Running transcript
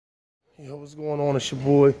Yo, what's going on? It's your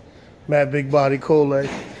boy, Matt Big Body Cole. And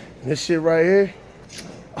this shit right here,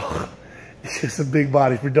 it's just a big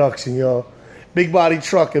body production, y'all. Big body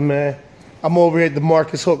trucking, man. I'm over here at the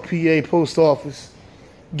Marcus Hook, PA post office,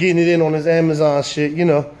 getting it in on this Amazon shit, you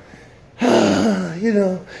know.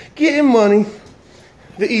 Getting money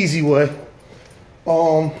the easy way.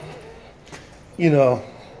 You know,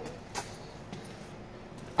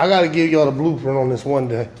 I gotta give y'all the blueprint on this one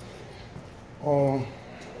day.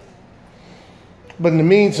 But in the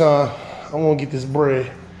meantime, I want to get this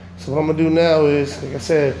bread. So what I'm gonna do now is, like I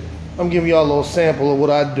said, I'm giving y'all a little sample of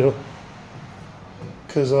what I do.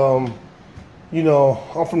 Cause you know,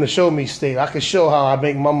 I'm from the show me state. I can show how I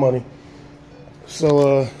make my money.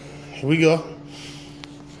 So here we go.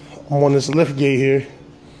 I'm on this lift gate here,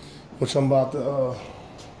 which I'm about to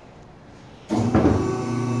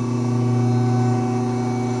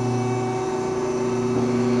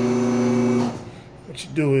what you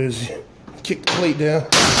do is kick the plate down.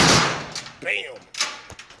 Bam.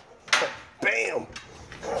 Bam.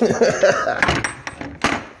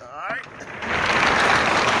 Alright.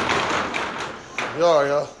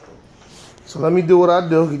 Y'all. So let me do what I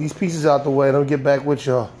do. Get these pieces out the way and I'll get back with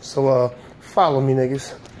y'all. So follow me,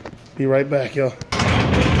 niggas. Be right back, y'all.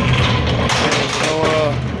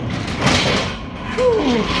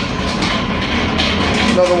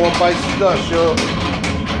 Another one bites the dust, y'all.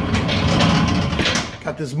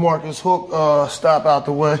 Got this Marcus Hook stop out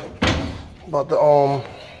the way. About to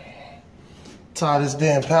tie this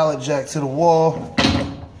damn pallet jack to the wall.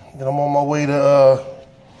 Then I'm on my way to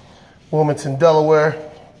Wilmington, Delaware.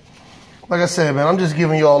 Like I said, man, I'm just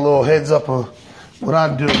giving y'all a little heads up of what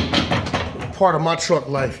I do. Part of my truck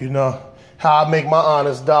life, you know. How I make my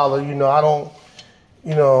honest dollar, you know. I don't,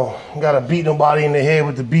 you know, gotta beat nobody in the head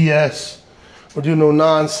with the BS or do no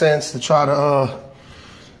nonsense to try to,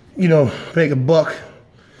 you know, make a buck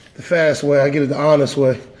the fast way. I get it the honest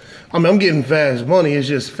way. I mean, I'm getting fast money. It's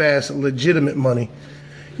just fast, legitimate money.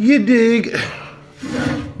 You dig?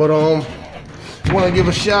 But I want to give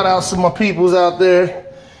a shout out to my peoples out there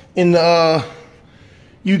in the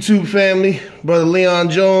YouTube family. Brother Leon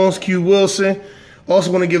Jones, Q Wilson.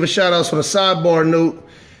 Also want to give a shout out on a sidebar note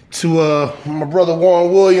to my brother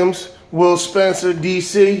Warren Williams, Will Spencer,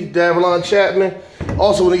 DC, Davalon Chapman.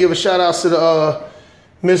 Also want to give a shout out to the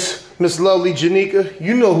Miss Lovely Janika.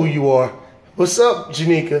 You know who you are. What's up,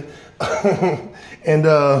 Janika? And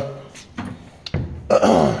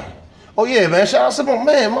oh yeah, man, shout out to my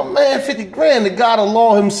man 50 grand, the God of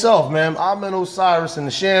law himself, man. Ahmed Osiris and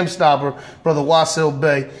the Sham Stopper, brother Wasil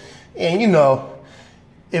Bey. And you know,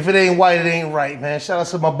 if it ain't white, it ain't right, man. Shout out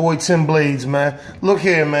to my boy Tim Blades, man. Look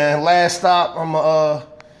here, man. Last stop, I'm gonna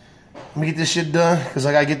get this shit done because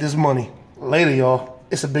I gotta get this money. Later, y'all.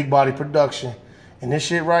 It's a big body production. And this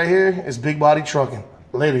shit right here is big body trucking.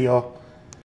 Later, y'all.